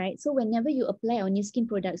don't mix, right? So whenever you apply our new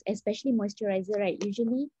skin products, especially moisturizer, right,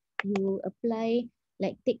 usually you apply,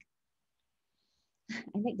 like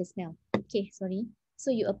I like the smell. Okay, sorry.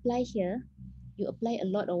 So you apply here, you apply a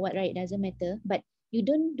lot or what, right? It doesn't matter. But you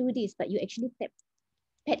don't do this, but you actually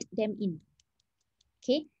pat them in.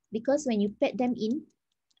 Okay, because when you pat them in,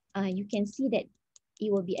 you can see that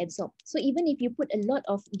it will be absorbed. So even if you put a lot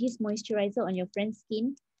of this moisturizer on your friend's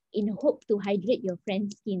skin in hope to hydrate your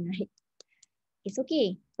friend's skin, right? It's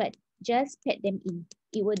okay, but just pat them in.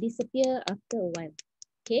 It will disappear after a while.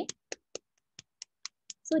 Okay.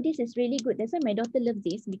 So this is really good. That's why my daughter loves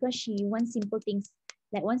this, because she wants simple things.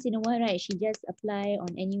 Like once in a while, right, she just apply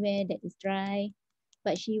on anywhere that is dry.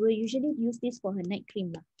 But she will usually use this for her night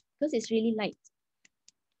cream lah, because it's really light.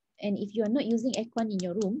 And if you're not using aircon in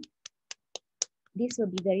your room, this will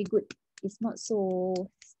be very good. It's not so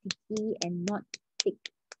sticky and not thick.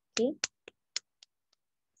 Okay.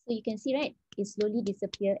 So you can see, right? It slowly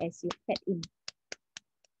disappears as you pat in.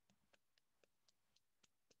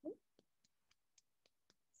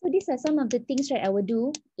 So these are some of the things, right, I will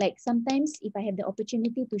do. Like sometimes if I have the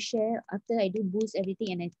opportunity to share after I do boost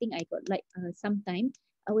everything and I think I got like some time,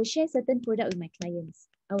 I will share certain product with my clients.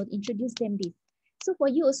 I will introduce them this. So for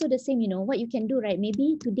you also the same, what you can do, right?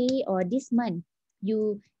 Maybe today or this month,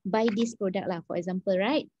 you buy this product lah, for example,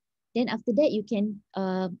 right? Then after that, you can,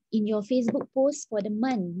 in your Facebook post for the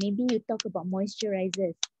month, maybe you talk about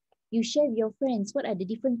moisturizers. You share with your friends what are the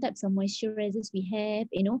different types of moisturizers we have,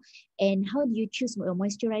 you know, and how do you choose your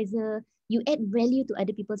moisturizer. You add value to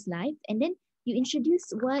other people's life, and then you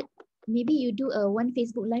introduce what, maybe you do a one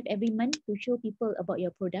Facebook Live every month to show people about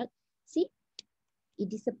your product. See, it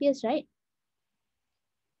disappears, right?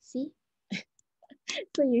 See?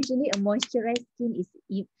 So usually a moisturized skin is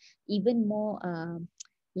even more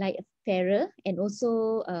like fairer, and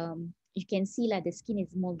also you can see like the skin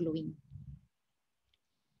is more glowing.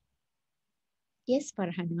 Yes,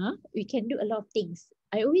 Farhana, we can do a lot of things.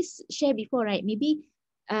 I always share before, right? Maybe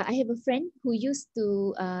I have a friend who used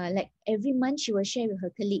to like every month she will share with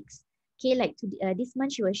her colleagues. Okay, like this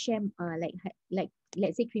month she will share like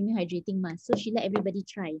let's say creamy hydrating mask. So she let everybody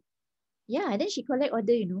try. Yeah, then she collect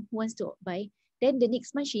order, you know, who wants to buy. Then the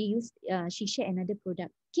next month she share another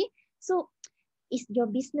product. Okay, so it's your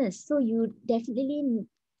business, so you definitely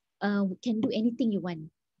can do anything you want.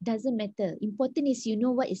 Doesn't matter. Important is you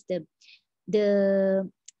know what is the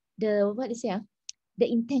what is it?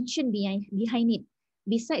 The intention behind it.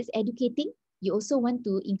 Besides educating, you also want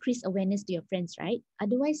to increase awareness to your friends, right?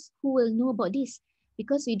 Otherwise, who will know about this?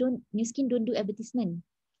 Because New Skin don't do advertisement.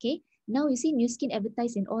 Okay. Now you see New Skin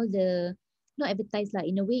advertise in all the, not advertise like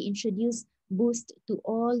in a way introduce Boost to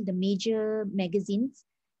all the major magazines.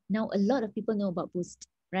 Now a lot of people know about Boost,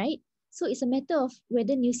 right? So it's a matter of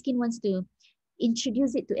whether New Skin wants to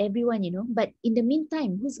introduce it to everyone, you know. But in the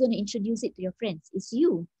meantime, who's going to introduce it to your friends? It's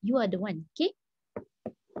you. You are the one. Okay.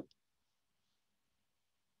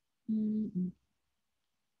 Mm-mm.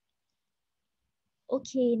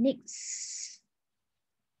 Okay, next.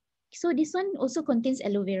 So this one also contains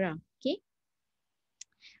aloe vera. Okay.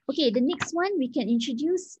 Okay, the next one we can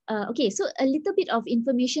introduce. Okay, so a little bit of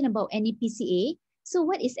information about NAPCA. So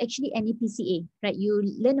what is actually NAPCA, right? You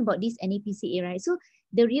learn about this NAPCA, right? So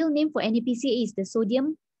the real name for NAPCA is the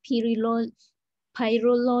sodium pyrrolidone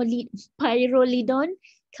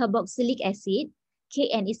carboxylic acid. Okay,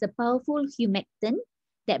 and it's a powerful humectant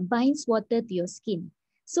that binds water to your skin.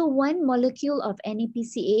 So one molecule of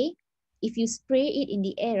NAPCA, if you spray it in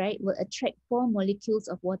the air, right, will attract 4 molecules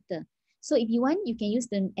of water. So if you want, you can use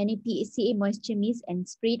the NAPCA moisture mist and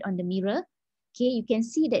spray it on the mirror. Okay, you can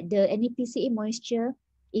see that the NAPCA moisture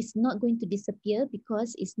is not going to disappear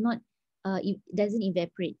because it doesn't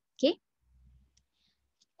evaporate. Okay.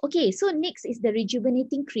 Okay, so next is the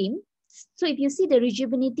rejuvenating cream. So if you see the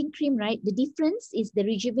rejuvenating cream, right, the difference is the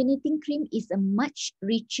rejuvenating cream is a much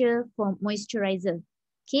richer form moisturizer,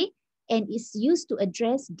 okay, and is used to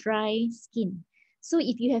address dry skin. So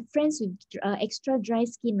if you have friends with extra dry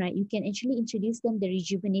skin, right, you can actually introduce them the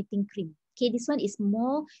rejuvenating cream. Okay, this one is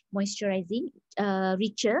more moisturizing,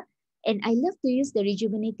 richer, and I love to use the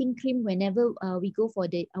rejuvenating cream whenever we go for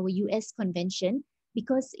our US convention,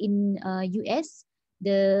 because in US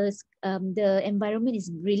the environment is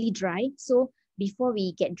really dry. So before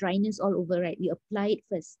we get dryness all over, right, we apply it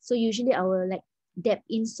first. So usually I will like dab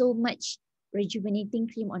in so much rejuvenating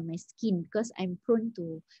cream on my skin because I'm prone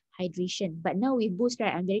to hydration. But now with Boost,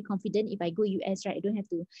 right, I'm very confident if I go US, right, I don't have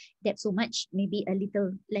to dab so much, maybe a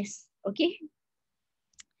little less. Okay.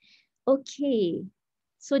 Okay.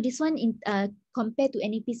 So this one compared to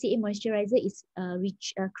NAPCA moisturizer is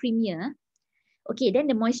rich, creamier. Okay, then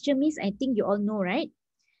the moisture mist, I think you all know, right?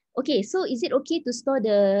 Okay, so is it okay to store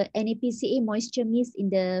the NAPCA moisture mist in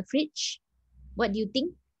the fridge? What do you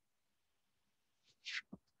think?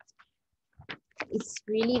 It's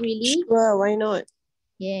really, Sure, why not?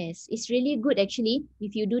 yes, it's really good actually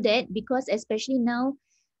if you do that, because especially now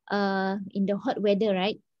in the hot weather,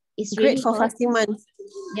 right? It's Great really for hot. fasting month.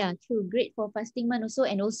 Yeah, true. Great for fasting month also.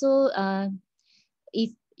 And also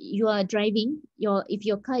if you are driving, if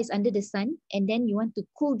your car is under the sun and then you want to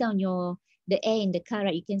cool down the air in the car,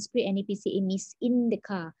 right? You can spray NAPCA mist in the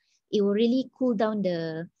car. It will really cool down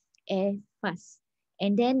the air fast.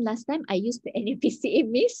 And then last time I used the NAPCA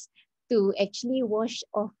mist to actually wash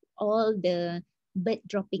off all the bird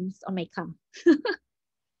droppings on my car.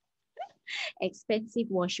 Expensive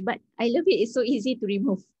wash, but I love it. It's so easy to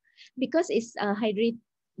remove because it's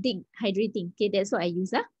hydrating. Okay, that's what I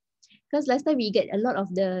use. Because last time we get a lot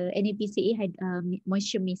of the NAPCA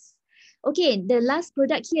moisture mist. Okay, the last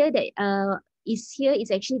product here that is here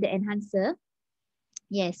is actually the enhancer.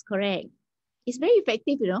 Yes, correct. It's very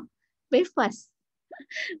effective, you know, very fast.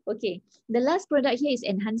 Okay, the last product here is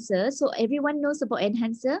enhancer. So everyone knows about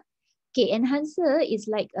enhancer. Okay, enhancer is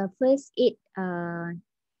like a first aid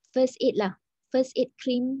lah, first aid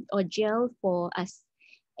cream or gel for us.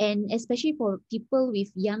 And especially for people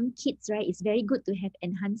with young kids, right, it's very good to have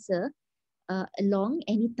enhancer along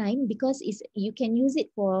anytime, because you can use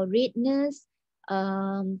it for redness,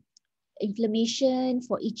 inflammation,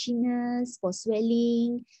 for itchiness, for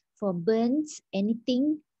swelling, for burns,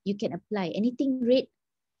 anything you can apply. Anything red,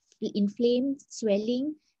 inflamed,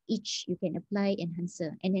 swelling, itch, you can apply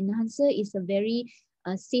enhancer. And enhancer is a very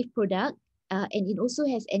safe product, and it also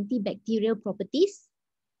has antibacterial properties.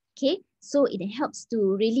 Okay, so it helps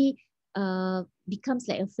to really becomes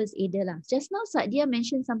like a first aider lah. Just now Sadia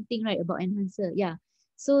mentioned something right about enhancer. Yeah,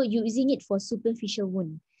 so using it for superficial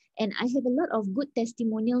wound, and I have a lot of good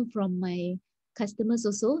testimonial from my customers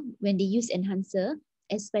also when they use enhancer,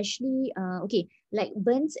 especially okay, like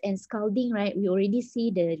burns and scalding, right? We already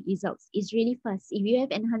see the results. It's really fast. If you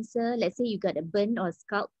have enhancer, let's say you got a burn or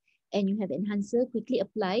scald and you have enhancer, quickly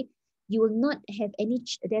apply. You will not have any,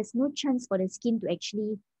 there's no chance for the skin to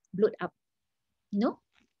actually bloat up. You know,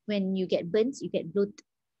 when you get burns, you get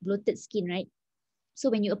bloated skin, right? So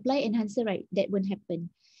when you apply enhancer, right, that won't happen.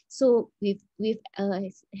 So we've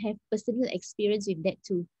have personal experience with that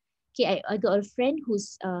too. Okay, I got a friend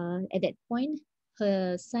who's at that point,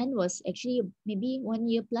 her son was actually maybe 1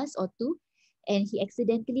 year plus or two, and he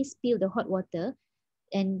accidentally spilled the hot water,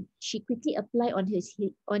 and she quickly applied on his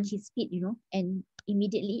feet, you know, and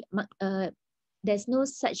immediately there's no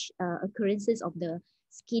such occurrences of the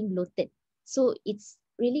skin bloated. So it's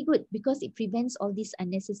really good because it prevents all these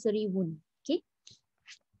unnecessary wound. Okay,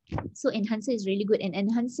 so enhancer is really good, and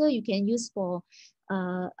enhancer you can use for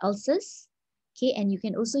ulcers. Okay, and you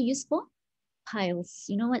can also use for piles.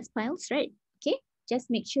 You know what's piles, right? Okay, just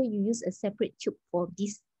make sure you use a separate tube for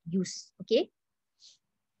this use. Okay.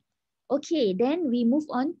 Okay, then we move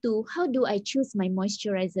on to how do I choose my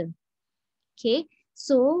moisturizer? Okay,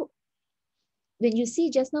 so when you see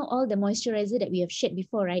just now all the moisturizer that we have shared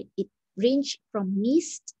before, right? It ranged from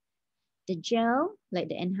mist, the gel, like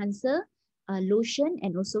the enhancer, lotion,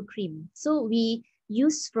 and also cream. So we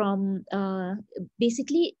use from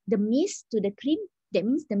basically the mist to the cream. That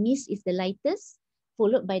means the mist is the lightest,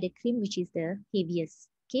 followed by the cream, which is the heaviest.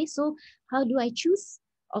 Okay, so how do I choose?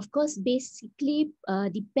 Of course, basically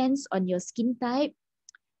depends on your skin type.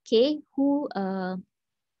 Okay, who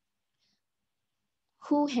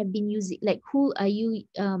have been using, like who are you,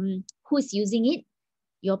 who's using it,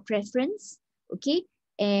 your preference. Okay,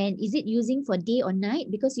 and is it using for day or night?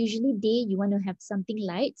 Because usually day you want to have something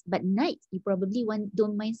light, but night you probably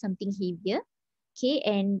don't mind something heavier. Okay,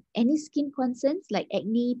 and any skin concerns like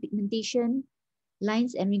acne, pigmentation,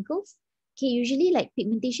 lines and wrinkles. Okay, usually like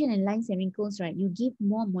pigmentation and lines and wrinkles, right? You give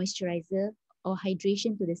more moisturizer or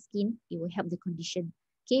hydration to the skin, it will help the condition.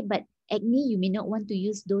 Okay, but acne, you may not want to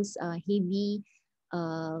use those heavy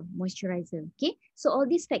moisturizer. Okay, so all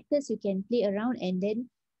these factors you can play around and then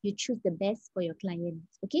you choose the best for your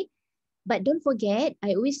clients. Okay, but don't forget,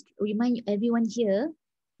 I always remind everyone here,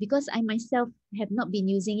 because I myself have not been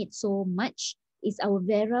using it so much, is our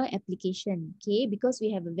Vera application. Okay, because we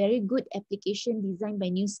have a very good application designed by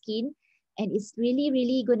New Skin, and it's really,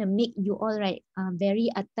 really going to make you all right, very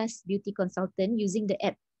atas beauty consultant using the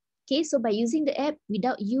app. Okay, so by using the app,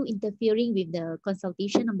 without you interfering with the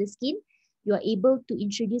consultation of the skin, you are able to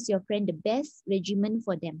introduce your friend the best regimen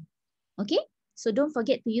for them. Okay, so don't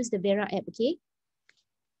forget to use the Vera app. Okay.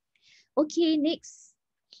 Okay, next.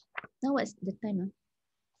 Now what's the time?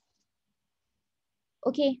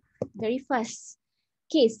 Okay, very fast.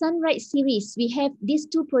 Okay, Sunlight series. We have these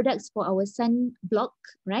two products for our sun block,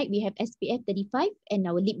 right? We have SPF 35 and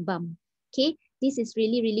our lip balm. Okay, this is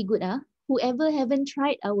really, really good. Whoever haven't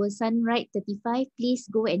tried our Sunlight 35, please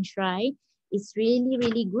go and try. It's really,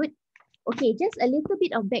 really good. Okay, just a little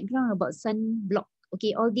bit of background about sun block.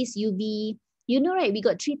 Okay, all these UV, you know, right? We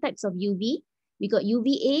got three types of UV. We got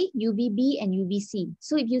UVA, UVB, and UVC.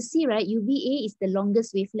 So if you see, right, UVA is the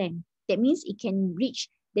longest wavelength. That means it can reach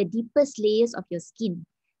the deepest layers of your skin.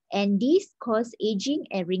 And these cause aging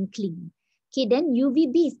and wrinkling. Okay, then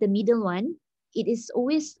UVB is the middle one. It is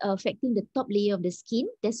always affecting the top layer of the skin.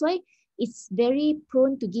 That's why it's very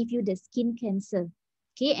prone to give you the skin cancer.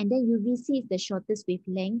 Okay, and then UVC is the shortest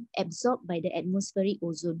wavelength absorbed by the atmospheric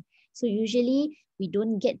ozone. So usually we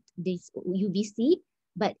don't get this UVC,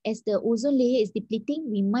 but as the ozone layer is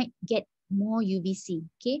depleting, we might get more UVC.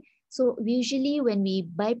 Okay, so usually when we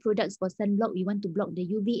buy products for sunblock, we want to block the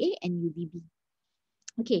UVA and UVB.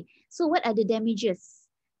 Okay, so what are the damages?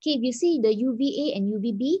 Okay, if you see the UVA and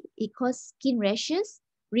UVB, it causes skin rashes,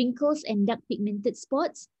 wrinkles and dark pigmented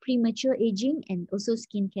spots, premature aging, and also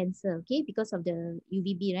skin cancer, okay, because of the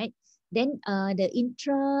UVB, right? Then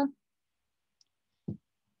the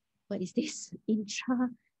what is this?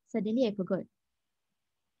 Suddenly I forgot.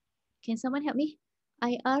 Can someone help me?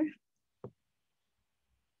 IR?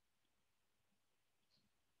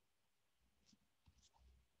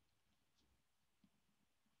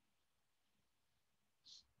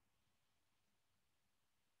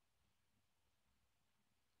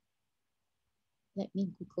 let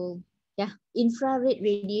me Google. Yeah, infrared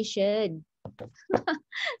radiation.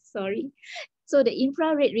 Sorry. So the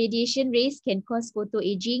infrared radiation rays can cause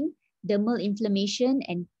photoaging, dermal inflammation,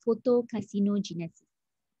 and photocarcinogenesis.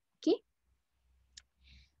 Okay.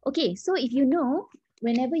 Okay, so if you know,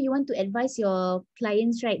 whenever you want to advise your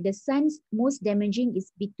clients, right, the sun's most damaging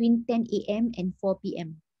is between 10 a.m. and 4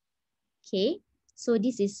 p.m. Okay, so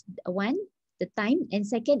this is one, the time. And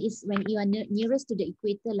second is when you are nearest to the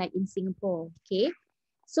equator, like in Singapore. Okay,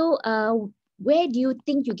 so where do you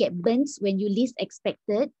think you get burns when you least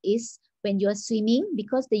expected is when you are swimming,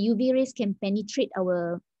 because the UV rays can penetrate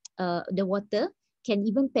the water, can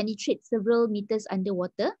even penetrate several meters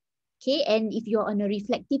underwater. Okay, and if you're on a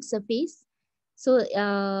reflective surface, so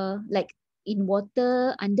like in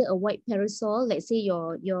water under a white parasol, let's say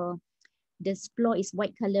the floor is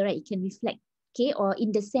white color, right? It can reflect. Okay, or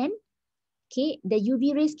in the sand, okay, the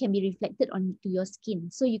UV rays can be reflected onto your skin.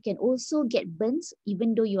 So you can also get burns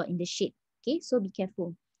even though you are in the shade. Okay, so be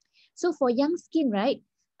careful. So for young skin, right,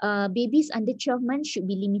 babies under 12 months should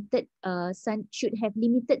have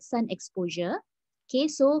limited sun exposure. Okay,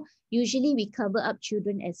 so usually we cover up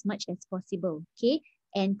children as much as possible. Okay,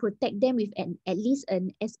 and protect them with at least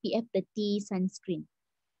an SPF 30 sunscreen.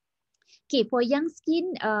 Okay, for young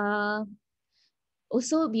skin,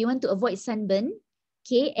 also we want to avoid sunburn.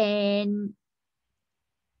 Okay, and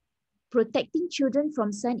protecting children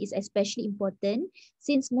from sun is especially important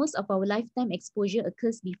since most of our lifetime exposure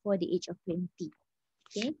occurs before the age of 20.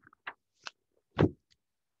 Okay.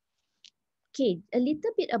 Okay, a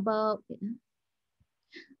little bit about,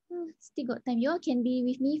 still got time. You all can be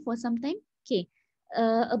with me for some time. Okay,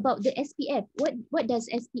 about the SPF. What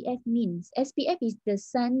does SPF means? SPF is the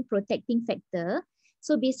sun protecting factor.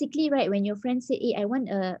 So basically, right, when your friend say, hey, I want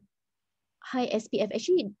a high SPF,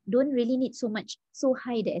 actually don't really need so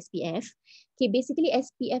high the SPF. Okay, basically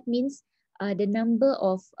SPF means the number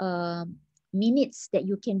of minutes that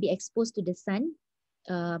you can be exposed to the sun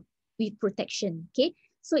with protection. Okay,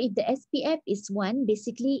 so if the SPF is 1,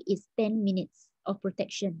 basically it's 10 minutes of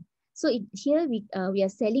protection. So here we are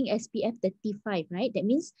selling SPF 35, right? That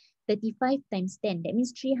means 35 times 10. That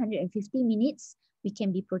means 350 minutes we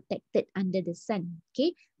can be protected under the sun.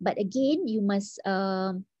 Okay, but again, you must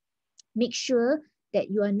make sure that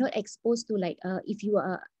you are not exposed to, like if you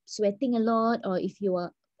are sweating a lot, or if you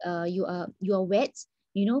are wet,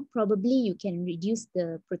 you know, probably you can reduce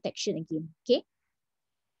the protection again. Okay.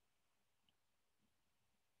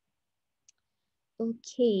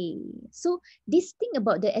 Okay, so this thing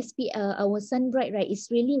about the our Sun Bright, right, is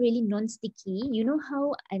really non-sticky. You know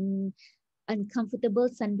how uncomfortable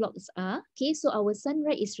sunblocks are. Okay, so our Sun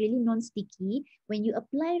Bright is really non-sticky. When you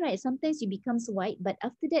apply, right, sometimes it becomes white, but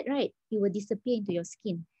after that, right, it will disappear into your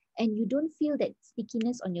skin, and you don't feel that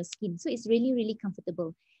stickiness on your skin. So it's really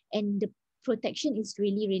comfortable, and the protection is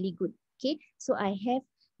really good. Okay, so I have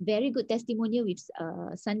very good testimonial with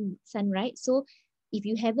Sun Bright. So if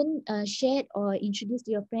you haven't shared or introduced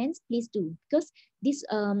to your friends, please do, because this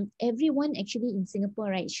everyone actually in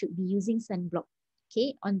Singapore, right, should be using sunblock,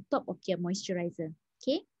 okay, on top of their moisturizer.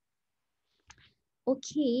 Okay.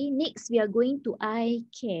 Okay, next we are going to eye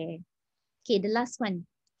care. Okay, the last one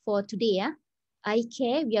for today. Eye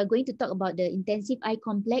care, we are going to talk about the intensive eye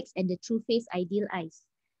complex and the True Face Ideal Eyes.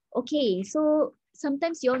 Okay, so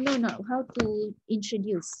sometimes you all know not how to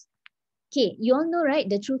introduce. Okay, you all know, right,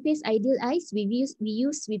 the True Face Ideal Eyes we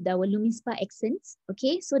use with our LumiSpa accents.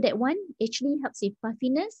 Okay, so that one actually helps with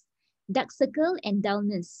puffiness, dark circle, and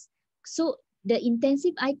dullness. So the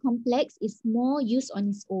intensive eye complex is more used on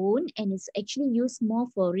its own, and it's actually used more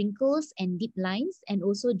for wrinkles and deep lines and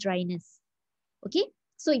also dryness. Okay,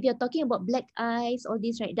 so if you're talking about black eyes, all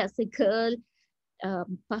this, right, dark circle,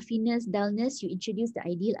 puffiness, dullness, you introduce the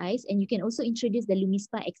Ideal Eyes, and you can also introduce the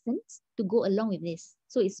LumiSpa accents to go along with this.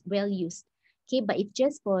 So it's well used. Okay, but if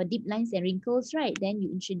just for deep lines and wrinkles, right, then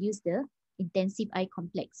you introduce the intensive eye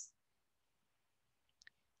complex.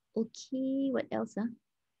 Okay, what else?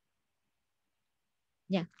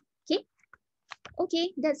 Yeah, okay.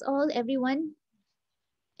 Okay, that's all, everyone.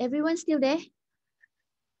 Everyone still there?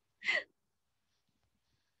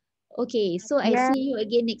 Okay, so I see you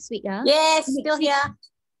again next week. Yes, still here.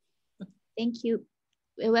 Thank you.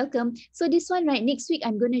 Welcome. So this one, right, next week,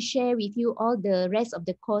 I'm going to share with you all the rest of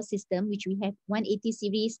the core system, which we have 180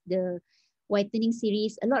 series, the whitening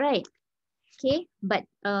series, a lot, right? Okay, but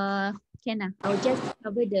I'll just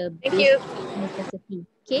cover the basic necessity,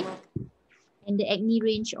 okay? And the acne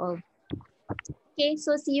range all. Okay,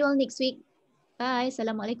 so see you all next week. Bye.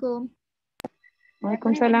 Assalamualaikum.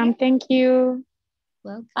 Waalaikumsalam. Thank you.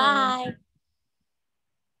 Welcome. Bye.